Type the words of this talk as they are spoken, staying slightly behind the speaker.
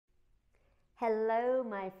Hello,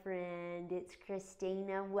 my friend. It's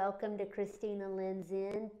Christina. Welcome to Cristina Lynn's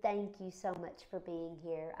Inn. Thank you so much for being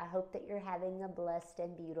here. I hope that you're having a blessed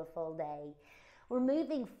and beautiful day. We're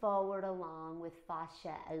moving forward along with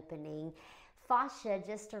fascia opening. Fascia,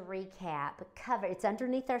 just to recap, it's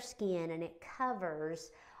underneath our skin and it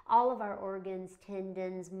covers all of our organs,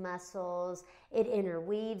 tendons, muscles. It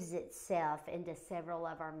interweaves itself into several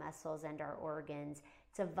of our muscles and our organs.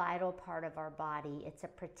 It's a vital part of our body. It's a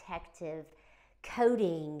protective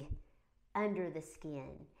coating under the skin,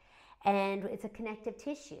 and it's a connective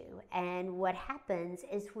tissue. And what happens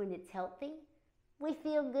is when it's healthy, we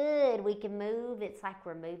feel good, we can move, it's like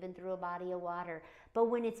we're moving through a body of water. But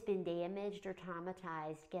when it's been damaged or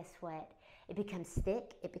traumatized, guess what? It becomes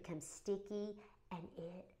thick, it becomes sticky, and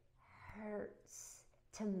it hurts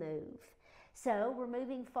to move. So we're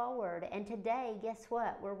moving forward, and today, guess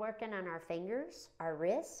what? We're working on our fingers, our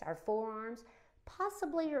wrists, our forearms.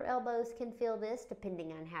 Possibly your elbows can feel this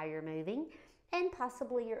depending on how you're moving, and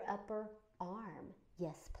possibly your upper arm.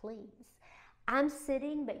 Yes, please. I'm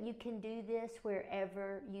sitting, but you can do this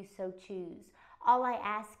wherever you so choose. All I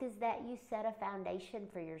ask is that you set a foundation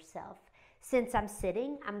for yourself. Since I'm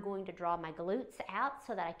sitting, I'm going to draw my glutes out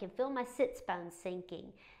so that I can feel my sits bones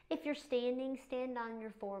sinking. If you're standing, stand on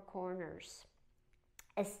your four corners.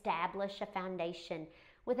 Establish a foundation.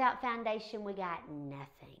 Without foundation, we got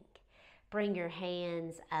nothing. Bring your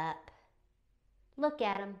hands up. Look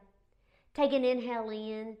at them. Take an inhale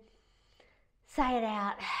in. Sigh it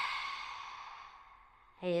out.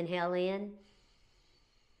 Inhale in.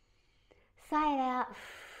 Sigh it out.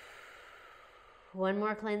 One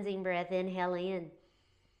more cleansing breath. Inhale in.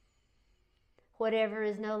 Whatever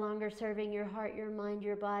is no longer serving your heart, your mind,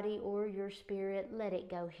 your body, or your spirit, let it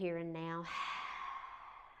go here and now.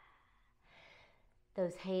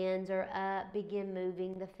 Those hands are up. Begin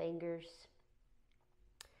moving the fingers.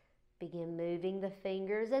 Begin moving the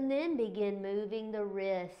fingers, and then begin moving the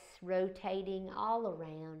wrists, rotating all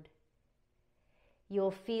around. You'll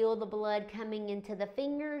feel the blood coming into the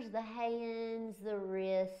fingers, the hands, the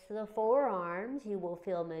wrists, the forearms. You will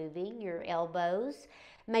feel moving. Your elbows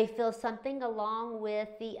may feel something along with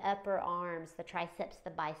the upper arms, the triceps, the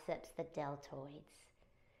biceps, the deltoids.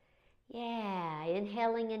 Yeah,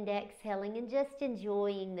 inhaling and exhaling and just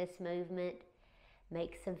enjoying this movement.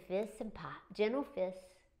 Make some fists and pop. Gentle fists.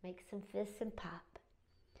 Make some fists and pop.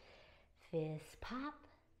 Fist pop.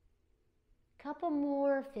 Couple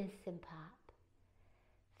more fists and pop.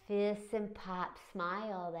 Fists and pop.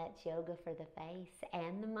 Smile. That's yoga for the face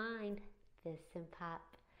and the mind. Fists and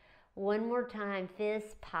pop. One more time.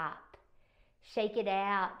 Fist pop. Shake it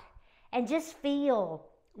out and just feel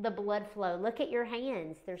the blood flow. Look at your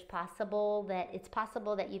hands. It's possible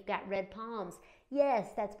that you've got red palms.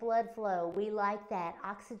 Yes, that's blood flow. We like that.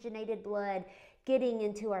 Oxygenated blood getting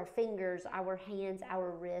into our fingers, our hands,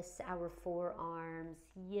 our wrists, our forearms.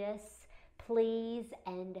 Yes, please,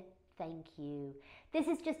 and thank you. This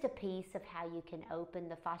is just a piece of how you can open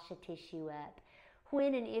the fascia tissue up.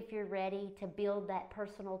 When and if you're ready to build that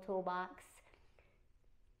personal toolbox,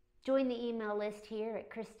 join the email list here at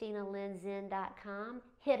CristinaLynnZen.com.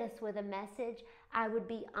 Hit us with a message. I would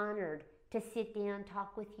be honored to sit down,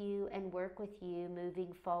 talk with you, and work with you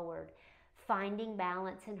moving forward. Finding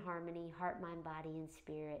balance and harmony, heart, mind, body, and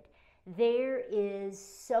spirit. There is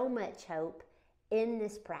so much hope in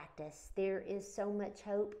this practice. There is so much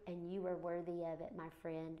hope, and you are worthy of it, my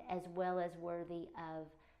friend, as well as worthy of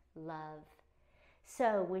love.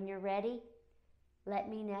 So when you're ready, let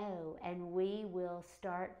me know, and we will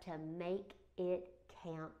start to make it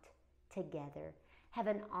count together. Have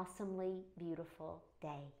an awesomely beautiful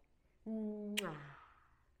day. Mwah.